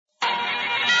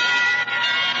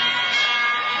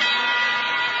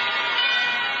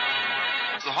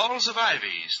Halls of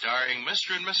Ivy, starring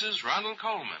Mr. and Mrs. Ronald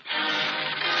Colman.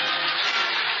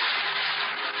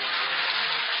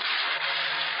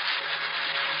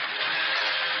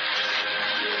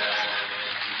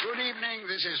 Good evening.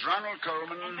 This is Ronald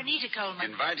Colman. And Benita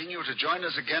Colman. Inviting you to join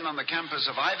us again on the campus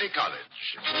of Ivy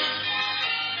College. And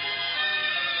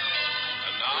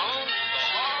now, the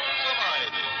Halls of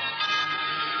Ivy.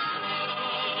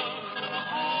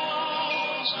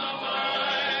 Halls of Ivy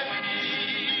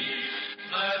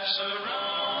that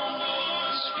surround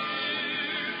us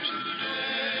here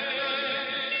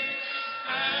today,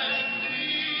 and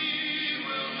we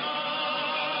will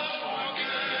not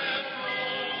forget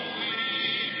though we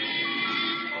be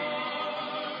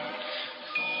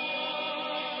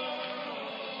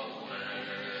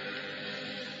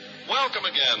Welcome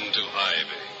again to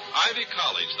Ivy. Ivy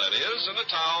College, that is, in the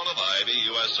town of Ivy,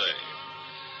 USA.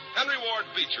 Henry Ward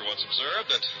Beecher once observed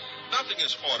that nothing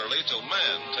is orderly till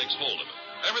man takes hold of it.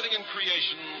 Everything in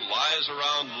creation lies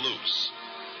around loose.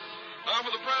 Now,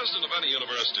 for the president of any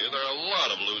university, there are a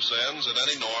lot of loose ends in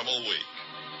any normal week.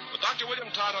 But Dr. William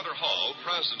Todhunter Hall,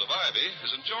 president of Ivy,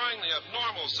 is enjoying the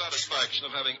abnormal satisfaction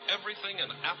of having everything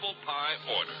in apple pie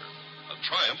order. A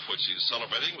triumph which he's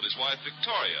celebrating with his wife,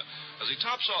 Victoria, as he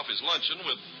tops off his luncheon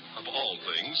with, of all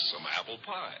things, some apple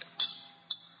pie.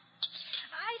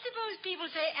 I suppose people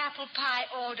say apple pie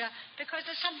order because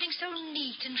there's something so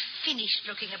neat and finished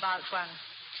looking about one.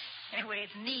 Anyway,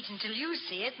 it's neat until you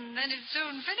see it, and then it's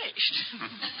soon finished.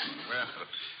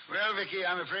 Well, Vicky,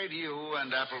 I'm afraid you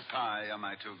and apple pie are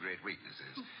my two great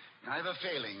weaknesses. I have a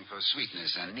failing for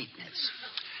sweetness and neatness.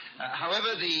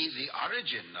 However, the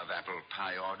origin of apple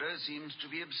pie order seems to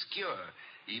be obscure.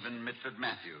 Even Mitford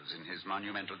Matthews, in his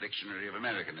monumental Dictionary of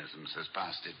Americanisms, has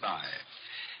passed it by.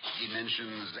 He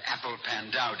mentions apple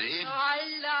pandowdy. Oh, I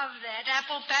love that,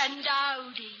 apple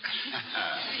pandowdy.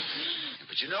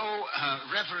 But you know,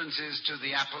 references to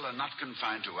the apple are not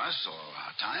confined to us or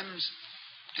our times.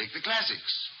 Take the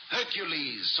classics.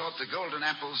 Hercules sought the golden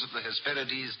apples of the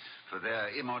Hesperides for their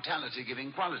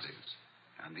immortality-giving qualities.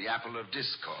 And the apple of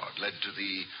discord led to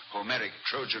the Homeric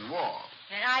Trojan War.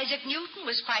 And Isaac Newton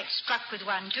was quite struck with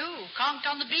one, too. Conked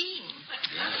on the bean.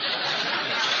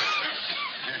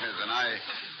 Yes, and I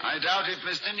doubt if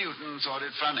Mr. Newton thought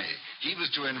it funny. He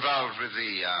was too involved with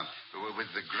the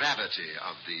gravity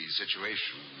of the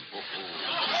situation.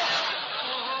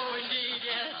 Oh, indeed,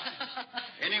 yes.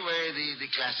 Anyway, the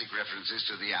classic references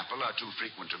to the apple are too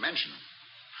frequent to mention.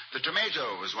 The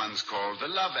tomato was once called the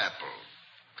love apple.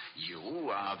 You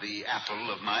are the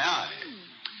apple of my eye.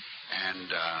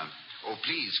 And,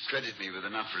 please credit me with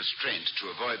enough restraint to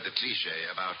avoid the cliche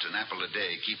about an apple a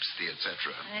day keeps the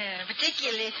etc.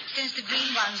 Particularly since the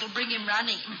green ones will bring him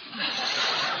running.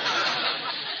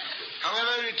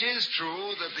 However, it is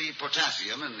true that the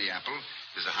potassium in the apple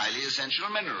is a highly essential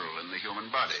mineral in the human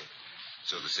body.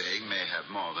 So the saying may have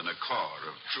more than a core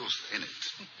of truth in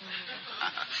it.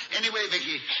 Anyway,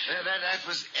 Vicky, that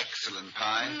was excellent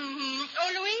pie. Mm-hmm.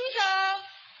 Oh, Louisa.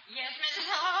 Yes, Mrs.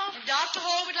 Hall? Dr.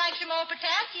 Hall would like some more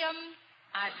potassium.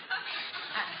 I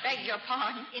beg your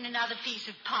pardon? In another piece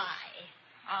of pie.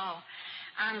 Oh,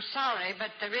 I'm sorry,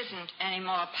 but there isn't any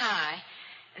more pie.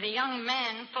 The young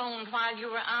man phoned while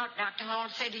you were out, Dr. Hall,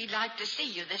 said he'd like to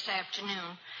see you this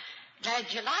afternoon.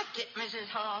 Glad you liked it, Mrs.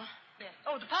 Hall. Yes.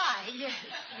 Oh, the pie, yes.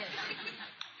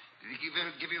 Did he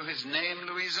give you his name,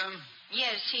 Louisa?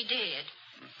 Yes, he did.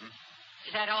 Mm-hmm.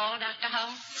 Is that all, Dr.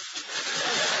 Hall?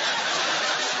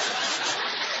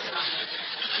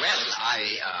 Well,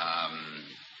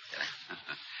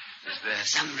 is there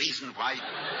some reason why...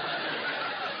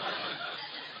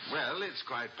 Well, it's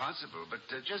quite possible, but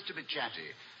just a bit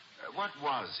chatty. What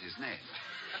was his name?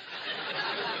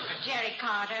 Jerry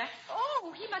Carter.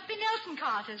 Oh, he must be Nelson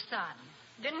Carter's son.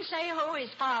 Didn't say who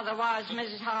his father was,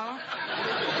 Mrs. Hall.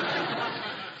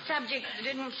 Subject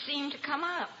didn't seem to come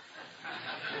up.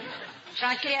 Shall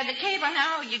I clear the table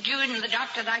now? You, Jude, and the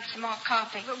doctor like some more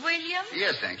coffee. William?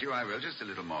 Yes, thank you. I will. Just a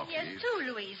little more, please. Yes, too,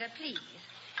 Louisa, please.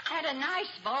 Had a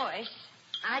nice voice.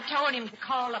 I told him to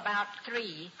call about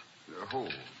 3. Who?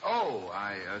 Oh,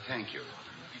 thank you.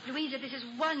 Louisa, this is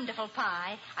wonderful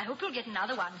pie. I hope you'll get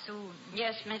another one soon.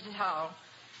 Yes, Mrs. Hall.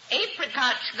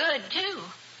 Apricot's good, too.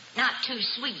 Not too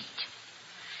sweet.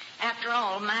 After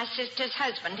all, my sister's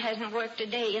husband hasn't worked a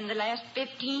day in the last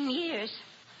 15 years.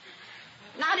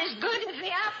 Not as good as the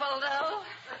apple, though.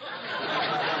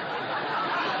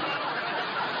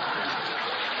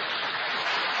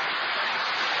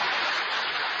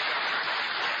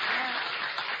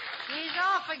 He's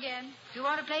off again. Do you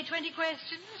want to play 20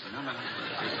 questions? No.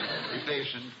 Be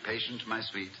patient, my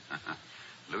sweet.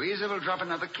 Louisa will drop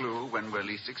another clue when we're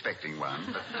least expecting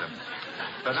one.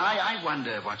 But I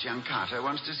wonder what young Carter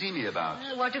wants to see me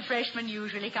about. What do freshmen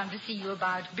usually come to see you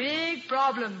about? Big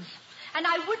problems. And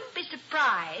I wouldn't be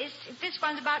surprised if this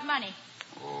one's about money.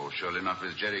 Oh, surely not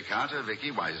with Jerry Carter,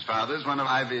 Vicky. Why, his father's one of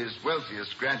Ivy's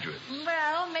wealthiest graduates.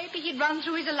 Well, maybe he'd run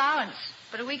through his allowance.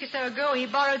 But a week or so ago, he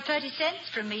borrowed 30 cents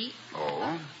from me.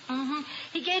 Oh? Mm-hmm.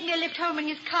 He gave me a lift home in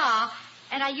his car,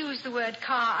 and I used the word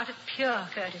car out of pure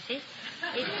courtesy.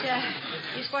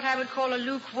 It's what I would call a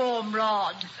lukewarm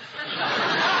rod.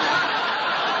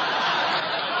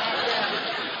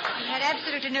 He had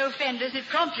absolutely no fenders. It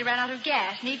promptly ran out of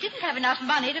gas, and he didn't have enough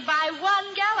money to buy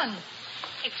 1 gallon.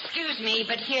 Excuse me,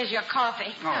 but here's your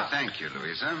coffee. Oh, thank you,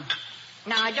 Louisa.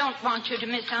 Now, I don't want you to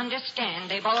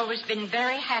misunderstand. They've always been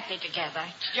very happy together.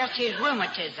 It's just his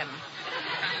rheumatism.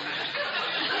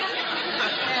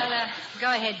 Well, go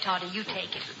ahead, Toddy. You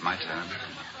take it. Is it my turn?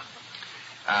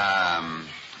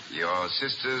 Your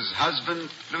sister's husband,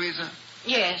 Louisa?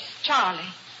 Yes,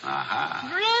 Charlie. Aha.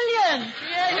 Brilliant.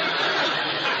 Yes.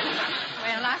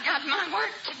 Well, I've got my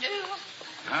work to do.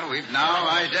 Well, we've now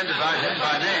identified him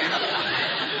by name.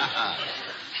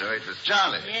 So it was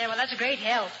Charlie. Yeah, well, that's a great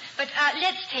help. But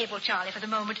let's table Charlie for the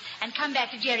moment and come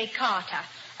back to Jerry Carter.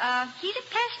 He's a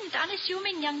pleasant,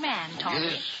 unassuming young man,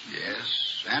 Toddy.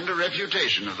 Yes. And a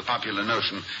refutation of the popular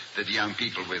notion that young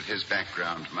people with his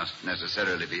background must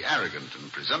necessarily be arrogant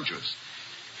and presumptuous.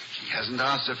 He hasn't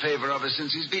asked a favor of us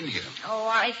since he's been here. Oh,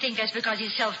 I think that's because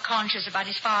he's self-conscious about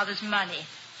his father's money.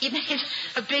 He made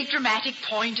a big dramatic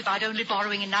point about only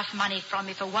borrowing enough money from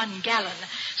me for 1 gallon.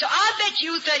 So I'll bet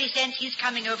you 30 cents he's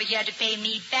coming over here to pay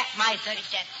me back my 30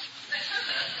 cents.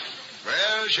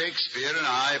 Well, Shakespeare and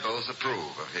I both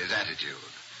approve of his attitude.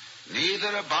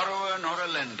 Neither a borrower nor a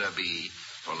lender be,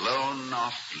 for loan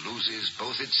oft loses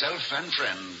both itself and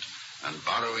friend, and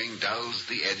borrowing dulls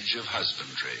the edge of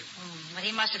husbandry. Well,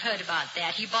 he must have heard about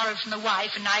that. He borrowed from the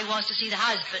wife, and now he wants to see the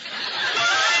husband.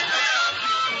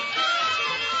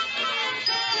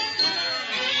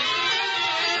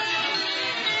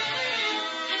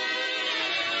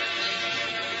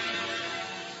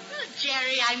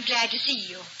 Jerry, I'm glad to see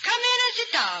you. Come in and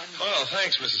sit down. Well,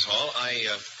 thanks, Mrs. Hall.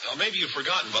 Maybe you've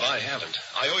forgotten, but I haven't.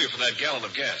 I owe you for that gallon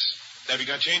of gas. Have you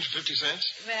got change for 50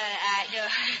 cents? Well, no,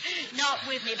 not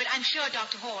with me, but I'm sure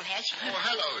Dr. Hall has. Oh,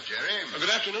 hello, Jerry.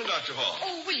 Good afternoon, Dr. Hall.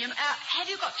 Oh, William, have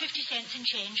you got 50 cents in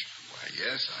change? Why,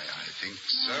 yes, I think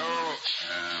so.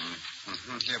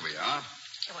 Here we are.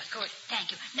 Oh, well, good. Thank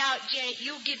you. Now, Jerry,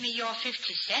 you give me your 50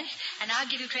 cents, and I'll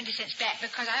give you 20 cents back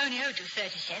because I only owed you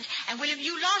 30 cents. And, William,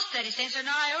 you lost 30 cents, so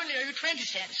now I only owe you 20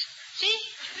 cents. See?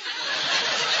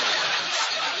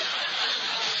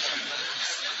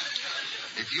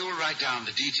 If you'll write down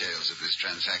the details of this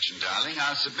transaction, darling,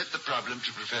 I'll submit the problem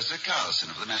to Professor Carlson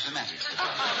of the Mathematics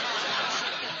Department.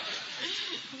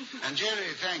 And,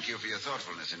 Jerry, thank you for your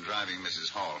thoughtfulness in driving Mrs.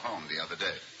 Hall home the other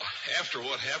day. After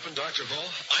what happened, Dr. Hall,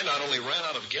 I not only ran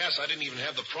out of gas, I didn't even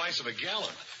have the price of a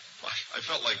gallon. I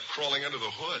felt like crawling under the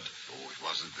hood. Oh, it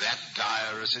wasn't that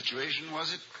dire a situation,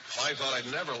 was it? I thought I'd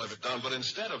never live it down, but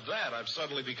instead of that, I've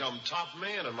suddenly become top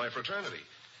man in my fraternity.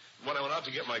 When I went out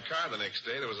to get my car the next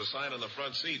day, there was a sign on the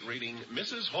front seat reading,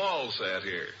 Mrs. Hall sat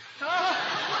here. Oh,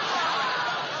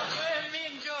 well, me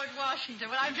and George Washington.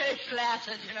 Well, I'm very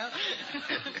flattered, you know.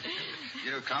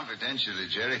 Confidentially,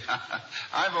 Jerry,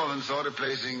 I've often thought of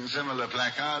placing similar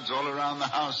placards all around the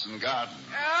house and garden.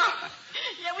 Oh,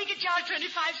 yeah, we could charge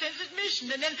 25 cents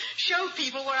admission and then show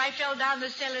people where I fell down the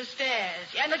cellar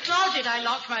stairs. Yeah, in the closet I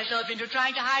locked myself into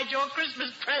trying to hide your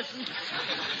Christmas present.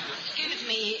 Excuse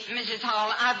me, Mrs.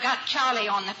 Hall. I've got Charlie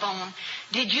on the phone.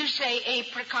 Did you say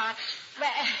apricots? Well,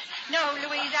 no,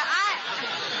 Louisa,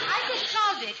 I just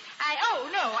closet.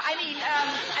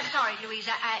 I'm sorry,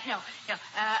 Louisa. No.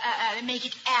 Make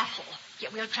it apple. Yeah,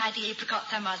 we'll try the apricot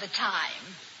some other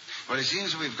time. Well, it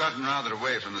seems we've gotten rather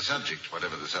away from the subject,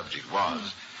 whatever the subject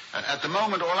was. At the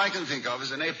moment, all I can think of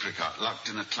is an apricot locked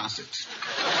in a closet.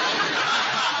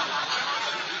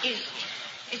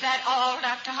 Is that all,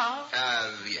 Dr. Hall?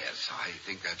 Yes, I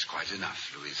think that's quite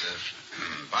enough, Louisa.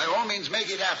 By all means, make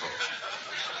it apple.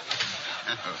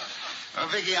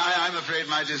 Vicky, I'm afraid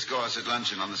my discourse at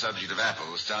luncheon on the subject of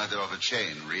apples started off a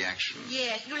chain reaction.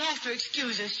 Yes, you'll have to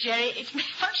excuse us, Jerry. It's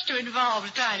much too involved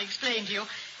to try and explain to you.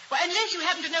 Well, unless you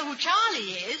happen to know who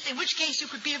Charlie is, in which case you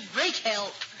could be of great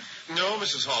help. No,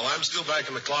 Mrs. Hall, I'm still back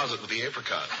in the closet with the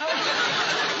apricot.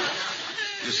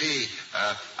 You see,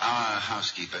 our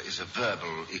housekeeper is a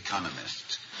verbal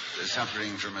economist.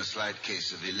 suffering from a slight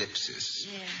case of ellipsis.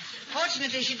 Yeah.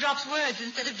 Fortunately, she drops words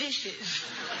instead of dishes.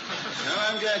 No,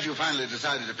 I'm glad you finally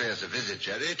decided to pay us a visit,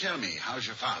 Jerry. Tell me, how's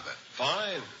your father?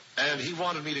 Fine. And he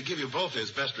wanted me to give you both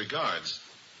his best regards,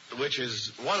 which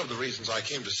is one of the reasons I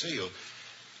came to see you.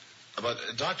 But,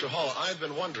 Dr. Hall, I've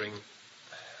been wondering,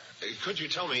 could you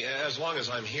tell me, as long as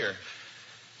I'm here,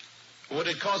 would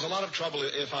it cause a lot of trouble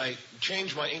if I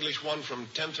change my English 1 from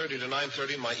 10:30 to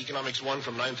 9:30 and my Economics 1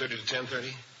 from 9:30 to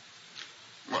 10:30?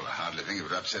 Well, I hardly think it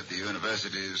would upset the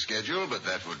university's schedule, but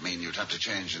that would mean you'd have to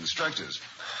change instructors.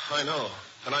 I know.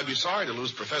 And I'd be sorry to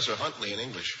lose Professor Huntley in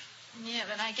English. Yeah,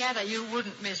 but I gather you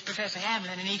wouldn't miss Professor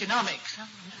Hamlin in economics. Huh?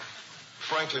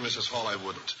 Frankly, Mrs. Hall, I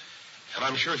wouldn't. And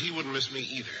I'm sure he wouldn't miss me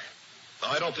either.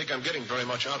 I don't think I'm getting very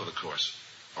much out of the course.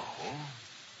 Oh?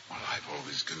 Well, I've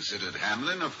always considered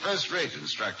Hamlin a first-rate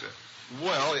instructor.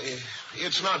 Well,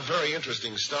 it's not very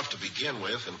interesting stuff to begin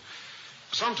with, and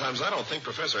sometimes I don't think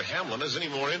Professor Hamlin is any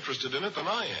more interested in it than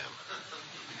I am.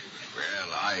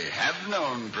 Well, I have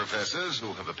known professors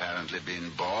who have apparently been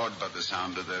bored by the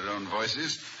sound of their own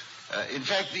voices. In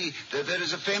fact, there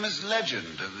is a famous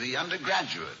legend of the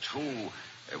undergraduate who,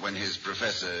 when his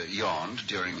professor yawned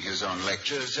during his own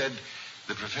lecture, said,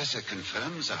 "The professor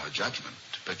confirms our judgment,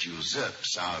 but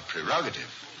usurps our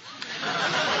prerogative."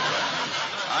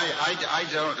 I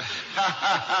don't...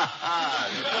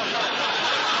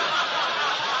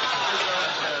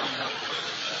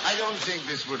 I don't think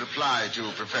this would apply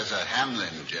to Professor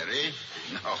Hamlin, Jerry.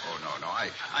 No.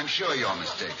 I'm sure you're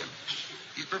mistaken.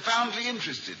 He's profoundly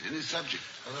interested in his subject.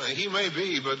 He may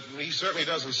be, but he certainly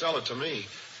doesn't sell it to me.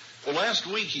 Well, last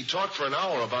week he talked for an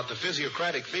hour about the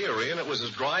physiocratic theory, and it was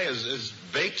as dry as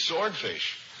baked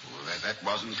swordfish. Well, that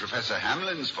wasn't Professor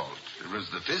Hamlin's fault. It was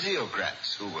the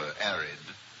physiocrats who were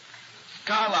arid.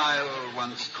 Carlyle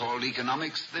once called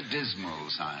economics the dismal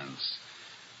science.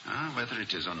 Whether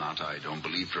it is or not, I don't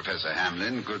believe Professor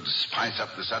Hamlin could spice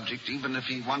up the subject even if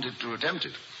he wanted to attempt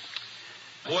it.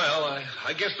 Well,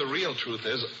 I guess the real truth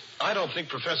is I don't think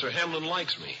Professor Hamlin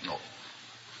likes me. No.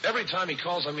 Every time he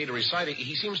calls on me to recite,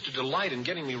 he seems to delight in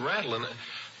getting me rattling.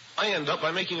 I end up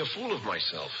by making a fool of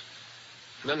myself.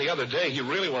 And then the other day, he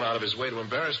really went out of his way to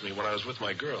embarrass me when I was with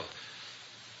my girl.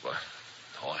 Well,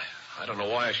 I don't know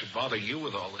why I should bother you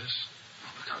with all this.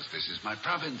 Because this is my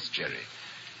province, Jerry.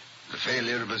 The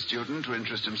failure of a student to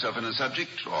interest himself in a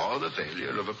subject, or the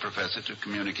failure of a professor to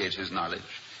communicate his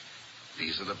knowledge.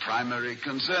 These are the primary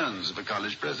concerns of a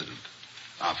college president.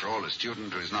 After all, a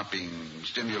student who is not being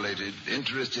stimulated,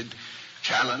 interested,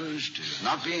 challenged, is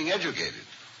not being educated.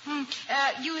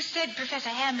 You said Professor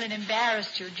Hamlin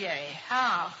embarrassed you, Jerry.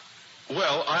 How?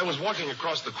 Well, I was walking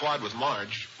across the quad with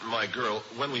Marge, my girl,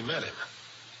 when we met him.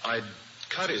 I'd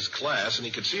cut his class, and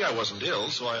he could see I wasn't ill,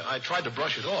 so I tried to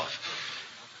brush it off.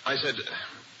 I said,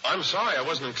 "I'm sorry I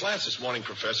wasn't in class this morning,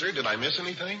 Professor. Did I miss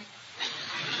anything?"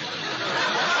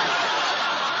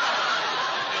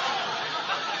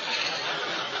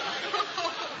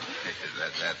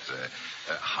 That's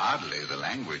hardly the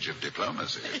language of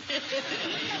diplomacy.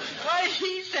 What did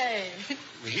he say?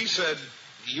 He said,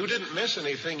 "You didn't miss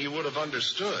anything you would have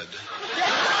understood."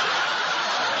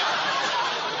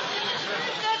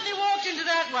 Certainly walked into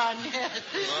that one.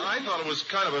 Well, I thought it was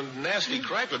kind of a nasty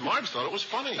crack, but Marge thought it was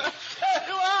funny. So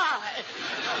do I.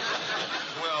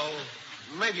 Well,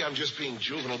 maybe I'm just being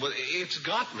juvenile, but it's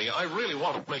got me. I really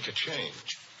want to make a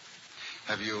change.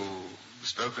 Have you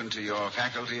spoken to your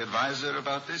faculty advisor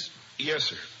about this? Yes,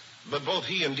 sir. But both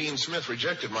he and Dean Smith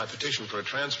rejected my petition for a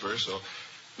transfer, so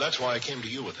that's why I came to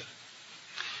you with it.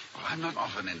 Well, I'm not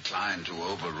often inclined to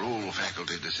overrule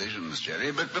faculty decisions,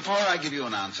 Jerry, but before I give you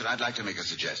an answer, I'd like to make a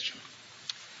suggestion.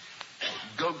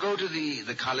 Go to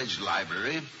the college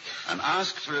library and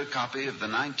ask for a copy of the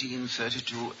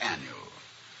 1932 annual.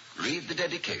 Read the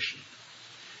dedication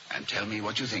and tell me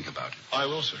what you think about it. I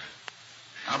will, sir.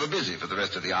 I'll be busy for the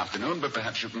rest of the afternoon, but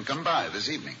perhaps you can come by this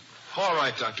evening. All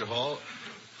right, Dr. Hall.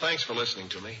 Thanks for listening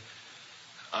to me.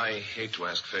 I hate to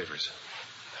ask favors.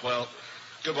 Well,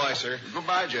 goodbye, sir.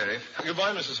 Goodbye, Jerry.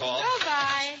 Goodbye, Mrs. Hall.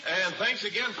 Goodbye. And thanks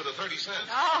again for the 30 cents.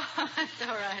 Oh, that's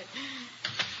all right.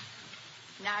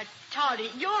 Now, Toddy,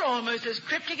 you're almost as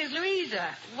cryptic as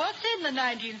Louisa. What's in the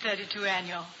 1932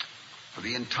 annual?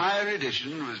 The entire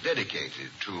edition was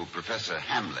dedicated to Professor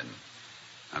Hamlin,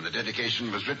 and the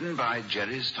dedication was written by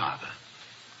Jerry's father.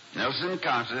 Nelson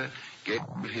Carter gave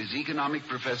his economic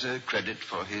professor credit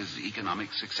for his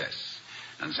economic success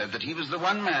and said that he was the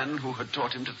one man who had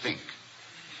taught him to think.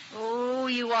 Oh,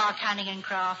 you are cunning and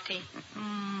crafty.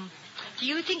 Do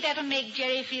you think that'll make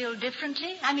Jerry feel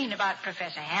differently? I mean about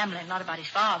Professor Hamlin, not about his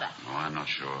father. Oh, I'm not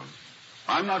sure.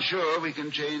 I'm not sure we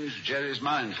can change Jerry's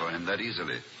mind for him that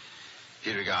easily.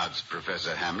 He regards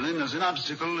Professor Hamlin as an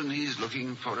obstacle, and he's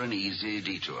looking for an easy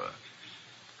detour.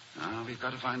 Now, we've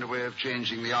got to find a way of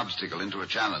changing the obstacle into a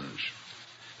challenge.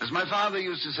 As my father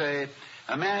used to say,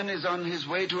 a man is on his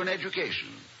way to an education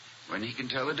when he can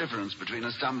tell the difference between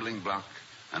a stumbling block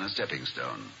and a stepping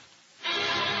stone.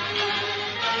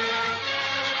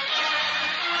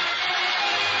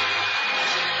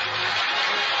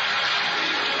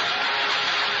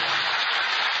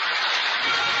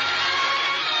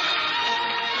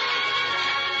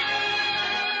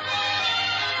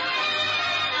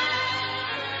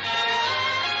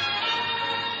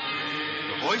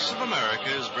 The Voice of America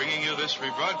is bringing you this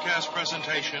rebroadcast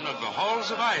presentation of The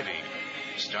Halls of Ivy,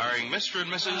 starring Mr. and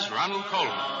Mrs. Ronald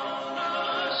Colman.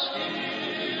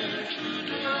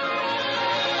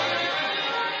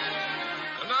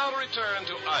 And now to return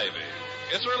to Ivy.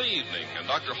 It's early evening, and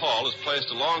Dr. Hall has placed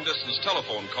a long-distance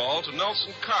telephone call to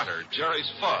Nelson Carter, Jerry's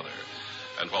father.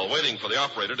 And while waiting for the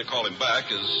operator to call him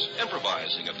back, is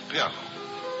improvising at the piano.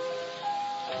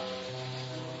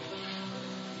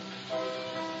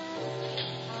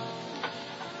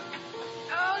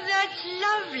 Oh, that's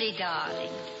lovely,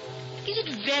 darling. Is it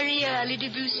very early,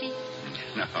 Debussy?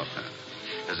 No.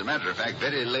 As a matter of fact,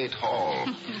 very late Hall.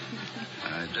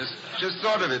 I just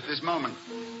thought of it this moment.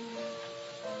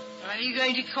 What are you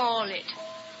going to call it?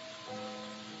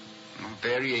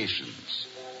 Variations.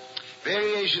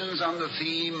 Variations on the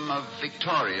theme of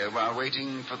Victoria while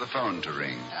waiting for the phone to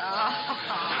ring. Oh,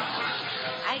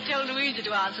 I told Louisa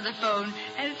to answer the phone.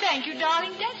 And thank you,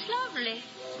 darling. That's lovely.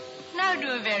 Now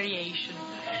do a variation.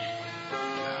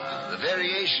 The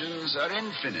variations are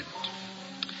infinite.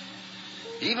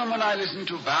 Even when I listen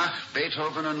to Bach,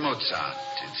 Beethoven, and Mozart,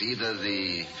 it's either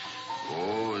the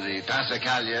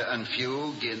Passacaglia and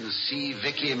Fugue in C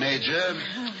Vicky Major,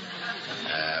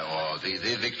 or the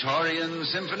Victorian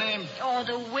Symphony. Or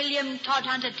the William Todd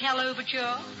Hunter Tell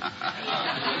Overture.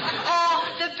 Or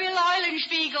the Bill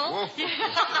Eulenspiegel.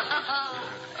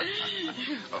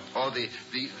 Or the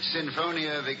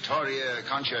Sinfonia Victoria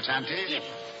Concertante. Yep.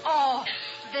 Or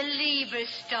the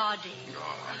Liebestodding.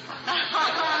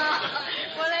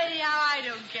 Well, anyhow, I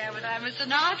don't care whether I'm a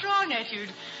Sinatra or an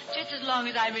etude. Just as long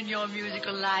as I'm in your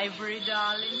musical library,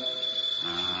 darling.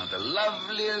 The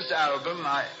loveliest album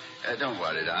don't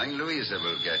worry, darling. Louisa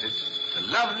will get it. The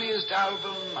loveliest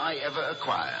album I ever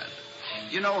acquired.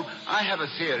 You know, I have a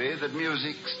theory that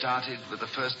music started with the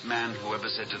first man who ever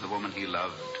said to the woman he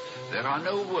loved, "There are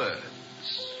no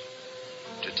words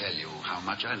to tell you how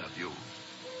much I love you."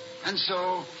 And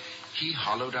so he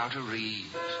hollowed out a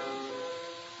reed,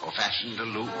 or fashioned a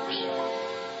lute,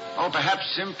 or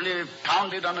perhaps simply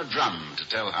pounded on a drum to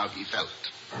tell how he felt.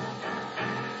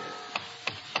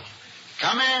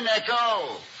 Come in,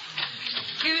 Echo.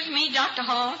 Excuse me, Dr.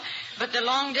 Hall, but the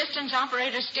long-distance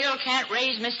operator still can't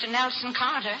raise Mr. Nelson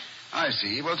Carter. I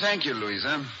see. Well, thank you,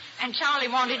 Louisa. And Charlie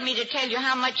wanted me to tell you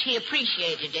how much he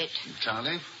appreciated it.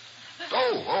 Charlie?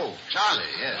 Oh,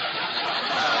 Charlie, yes.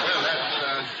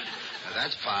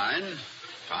 That's fine.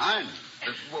 Fine.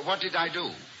 But what did I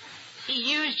do? He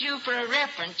used you for a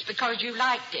reference because you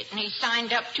liked it, and he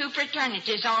signed up 2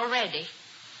 fraternities already.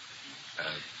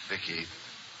 Vicky.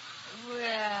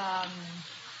 Well,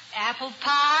 apple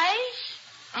pies?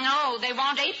 No, they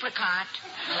want apricot.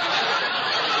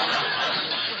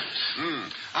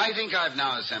 I think I've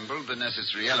now assembled the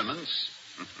necessary elements.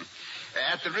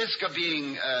 At the risk of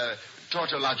being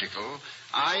tautological,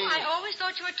 I always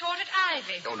thought you were taught at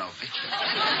Ivy. Oh, no, Vicky.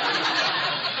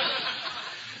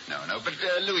 No, but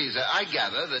Louisa, I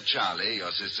gather that Charlie,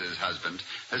 your sister's husband,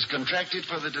 has contracted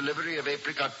for the delivery of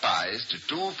apricot pies to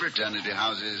 2 fraternity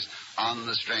houses on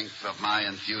the strength of my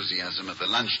enthusiasm at the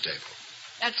lunch table.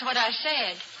 That's what I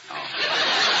said. Oh.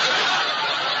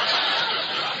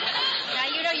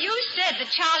 Now, you said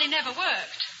that Charlie never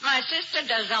worked. My sister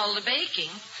does all the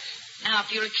baking. Now,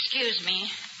 if you'll excuse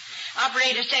me,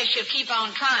 operator says she'll keep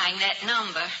on trying that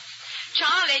number.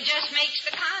 Charlie just makes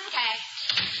the contact.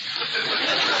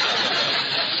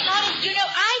 Darling,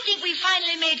 I think we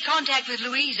finally made contact with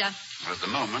Louisa. Well, at the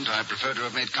moment, I prefer to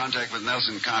have made contact with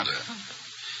Nelson Carter.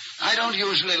 I don't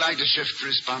usually like to shift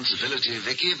responsibility,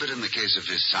 Vicky, but in the case of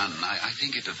his son, I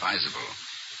think it advisable.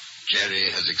 Jerry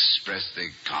has expressed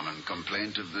the common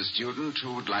complaint of the student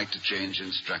who would like to change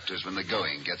instructors when the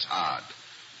going gets hard.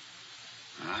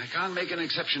 I can't make an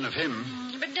exception of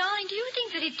him. But, darling, do you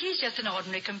think that it is just an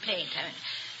ordinary complaint? I mean,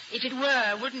 if it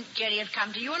were, wouldn't Jerry have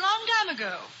come to you a long time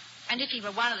ago? And if he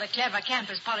were one of the clever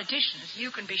campus politicians, you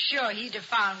can be sure he'd have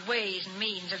found ways and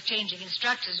means of changing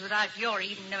instructors without your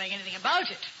even knowing anything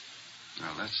about it.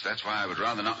 Well, that's why I would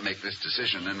rather not make this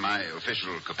decision in my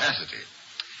official capacity.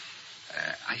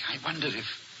 I wonder if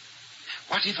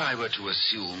What if I were to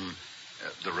assume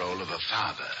the role of a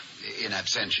father in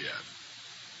absentia,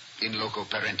 in loco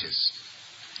parentis?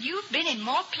 You've been in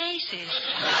more places.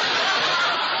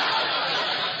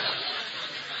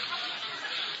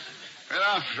 Well,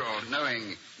 after all,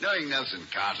 knowing Nelson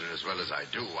Carter as well as I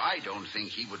do, I don't think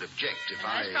he would object if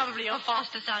That's probably your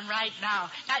foster son right now.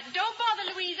 Now, don't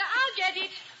bother, Louisa. I'll get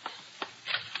it.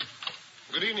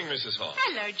 Good evening, Mrs. Hall.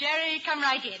 Hello, Jerry. Come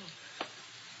right in.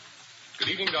 Good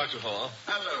evening, Dr. Hall.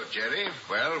 Hello, Jerry.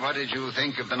 Well, what did you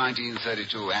think of the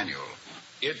 1932 annual?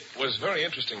 It was very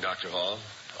interesting, Dr. Hall.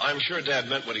 I'm sure Dad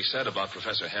meant what he said about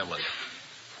Professor Hamlin.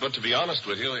 But to be honest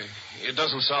with you, it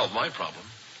doesn't solve my problem.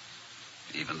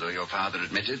 Even though your father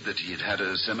admitted that he had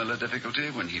a similar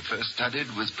difficulty when he first studied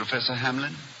with Professor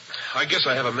Hamlin? I guess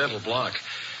I have a mental block.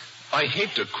 I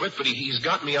hate to quit, but he's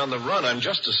got me on the run. I'm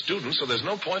just a student, so there's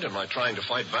no point in my trying to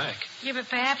fight back. Yeah, but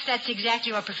perhaps that's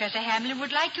exactly what Professor Hamlin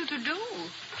would like you to do.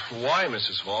 Why,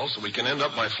 Mrs. Hall? So we can end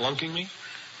up by flunking me?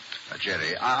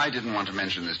 Jerry, I didn't want to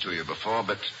mention this to you before,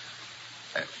 but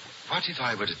what if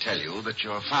I were to tell you that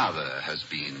your father has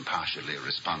been partially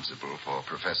responsible for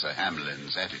Professor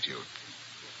Hamlin's attitude?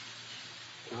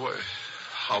 What?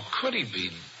 How could he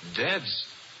be? Dad's...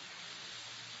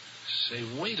 Say,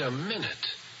 wait a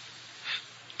minute.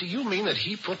 Do you mean that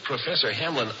he put Professor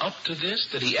Hamlin up to this?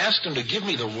 That he asked him to give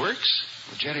me the works?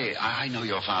 Well, Jerry, I know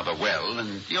your father well,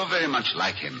 and you're very much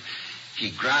like him.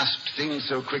 He grasped things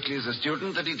so quickly as a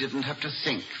student that he didn't have to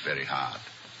think very hard.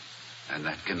 And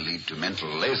that can lead to mental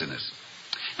laziness.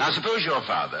 Now, suppose your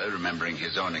father, remembering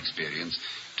his own experience,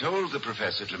 told the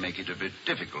professor to make it a bit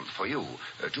difficult for you,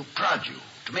 to prod you,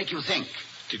 to make you think.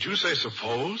 Did you say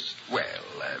suppose? Well,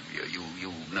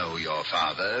 you know your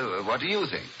father. What do you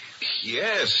think?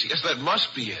 Yes, that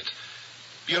must be it.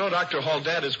 You know, Dr. Hall,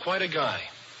 Dad is quite a guy.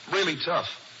 Really tough.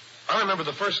 I remember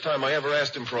the first time I ever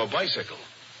asked him for a bicycle.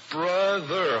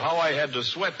 Brother, how I had to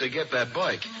sweat to get that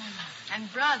bike.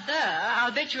 And, brother,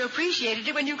 I'll bet you appreciated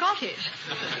it when you got it.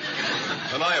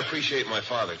 And I appreciate my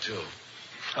father, too.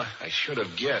 I should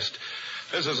have guessed.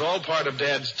 This is all part of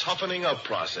Dad's toughening up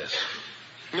process.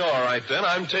 All right, then.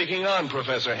 I'm taking on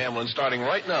Professor Hamlin starting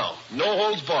right now. No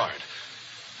holds barred.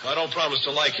 I don't promise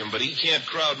to like him, but he can't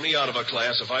crowd me out of a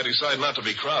class if I decide not to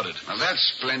be crowded. Well,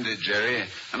 that's splendid, Jerry.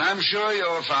 And I'm sure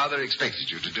your father expected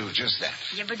you to do just that.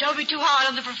 Yeah, but don't be too hard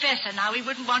on the professor now. He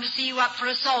wouldn't want to see you up for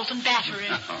assault and battery.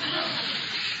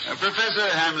 No. Professor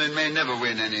Hamlin may never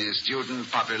win any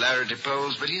student popularity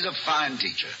polls, but he's a fine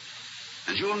teacher.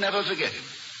 And you'll never forget him.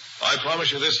 I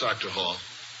promise you this, Dr. Hall.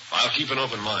 I'll keep an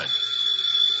open mind.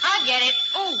 I'll get it.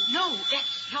 Oh, no,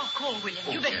 that's your call, William.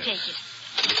 You better take it.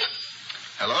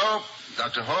 Hello,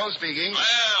 Dr. Hall speaking. Well,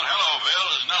 hello, Bill.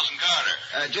 It's Nelson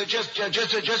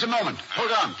Carter. Just a moment.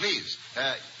 Hold on, please.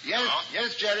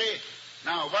 Yes, Jerry.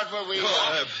 Now, what were we...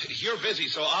 You're busy,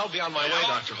 so I'll be on my way,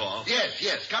 Dr. Hall.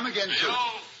 Yes. Come again, too.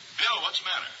 Bill, what's the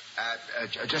matter?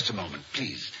 Just a moment,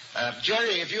 please.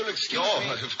 Jerry, if you'll excuse me...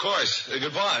 Oh, of course.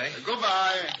 Goodbye.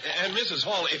 Goodbye. And, Mrs.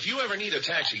 Hall, if you ever need a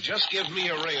taxi, just give me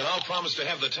a ring, and I'll promise to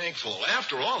have the tank full.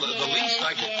 After all, the least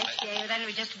I can... Yes, that'll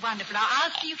be just wonderful.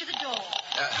 I'll see you to the door.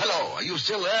 Hello, are you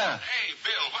still there? Hey,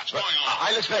 Bill, what's going on?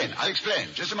 I'll explain.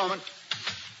 Just a moment.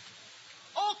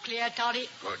 All clear, Toddy.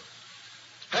 Good.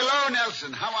 Hello,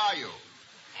 Nelson. How are you?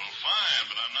 Well, fine,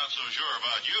 but I'm not so sure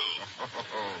about you.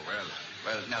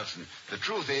 Well, Nelson, the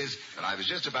truth is that I was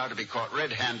just about to be caught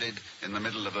red-handed in the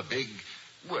middle of a big,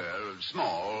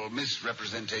 small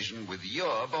misrepresentation with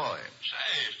your boy.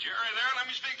 Say, is Jerry there? Let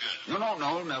me speak to him.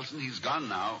 No, Nelson. He's gone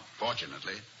now,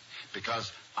 fortunately,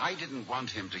 because I didn't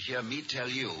want him to hear me tell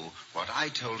you what I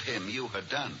told him you had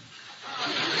done.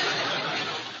 Bill,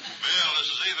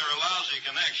 this is either a lousy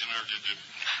connection or...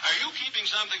 Are you keeping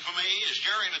something for me? Is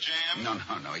Jerry in a jam?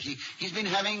 No. He's been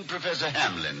having Professor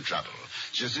Hamlin trouble,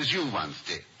 just as you once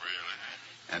did.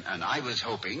 Really? And I was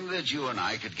hoping that you and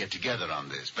I could get together on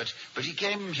this. But he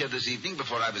came here this evening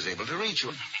before I was able to reach you.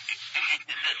 Bless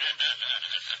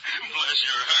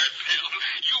your heart, Bill.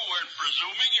 You weren't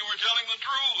presuming. You were telling the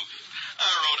truth. I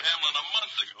wrote Hamlin a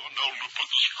month ago and told him to put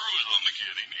the screws on the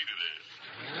kid. He needed it.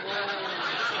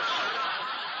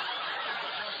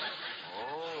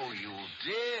 Oh, you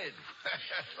did?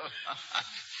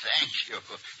 Thank you.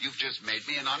 You've just made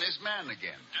me an honest man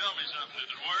again. Tell me something. Did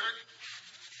it work?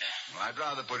 Well, I'd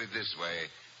rather put it this way.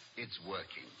 It's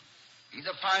working. He's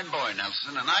a fine boy,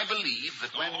 Nelson, and I believe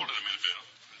that when... Hold it a minute, Bill.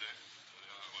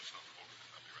 What's up? Hold it.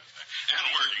 I'll be right back. And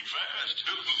working fast,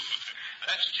 too.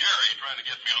 That's Jerry trying to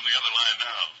get me on the other line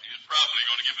now. He's probably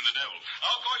going to give me the devil.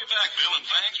 I'll call you back, Bill, and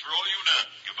thanks for all you've done.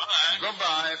 Goodbye.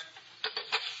 Goodbye.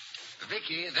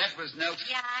 Vicky, that was Nelson...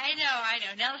 Yeah, I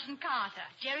know. Nelson Carter,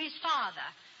 Jerry's father.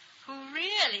 who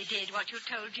really did what you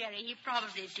told Jerry he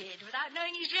probably did without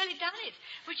knowing he's really done it,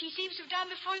 which he seems to have done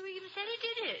before you even said he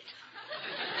did it.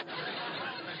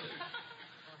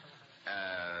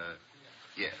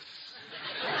 Yes.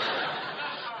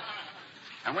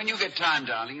 And when you get time,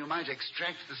 darling, you might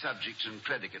extract the subject and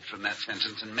predicate from that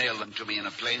sentence and mail them to me in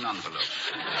a plain envelope.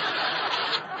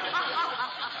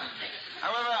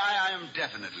 However, I am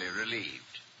definitely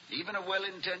relieved. Even a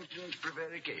well-intentioned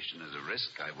prevarication is a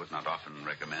risk I would not often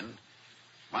recommend.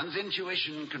 One's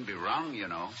intuition can be wrong, you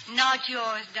know. Not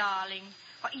yours, darling.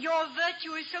 Your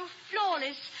virtue is so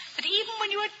flawless that even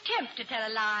when you attempt to tell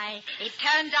a lie, it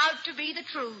turns out to be the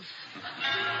truth.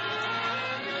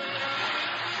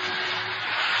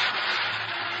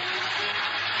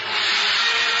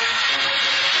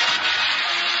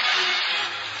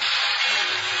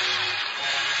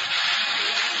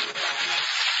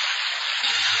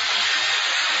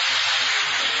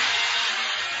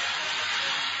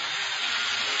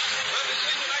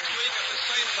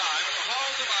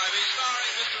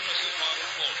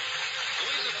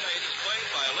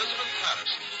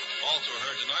 Also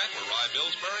heard tonight were Rye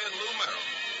Billsbury and Lou Merrill.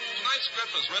 Tonight's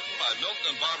script was written by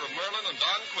Milton and Barbara Merlin and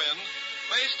Don Quinn,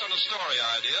 based on a story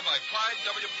idea by Clyde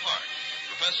W. Park,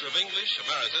 Professor of English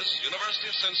Emeritus, University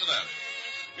of Cincinnati.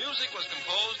 Music was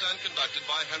composed and conducted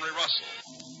by Henry Russell.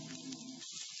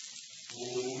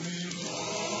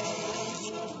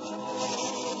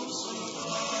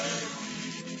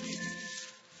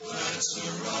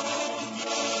 Surround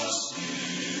us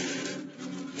here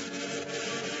today,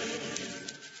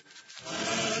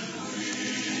 and we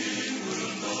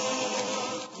will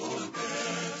not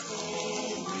forget,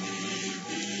 though we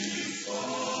be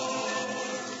far,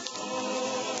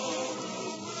 far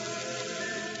away,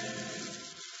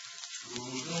 to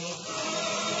the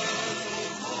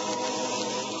hallowed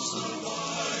halls of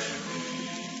Ivy.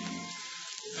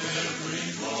 Every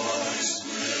voice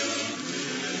will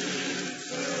bid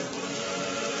farewell.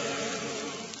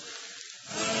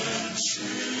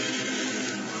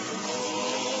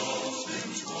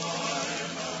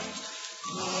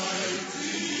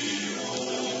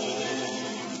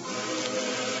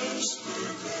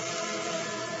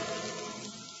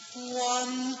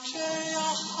 One day a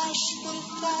hush will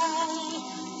fall,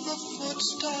 the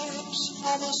footsteps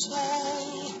of us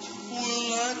all will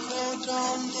echo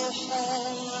down the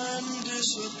hall and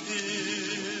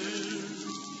disappear.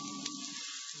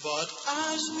 But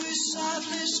as we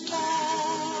sadly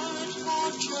start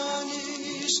our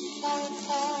journeys far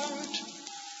apart,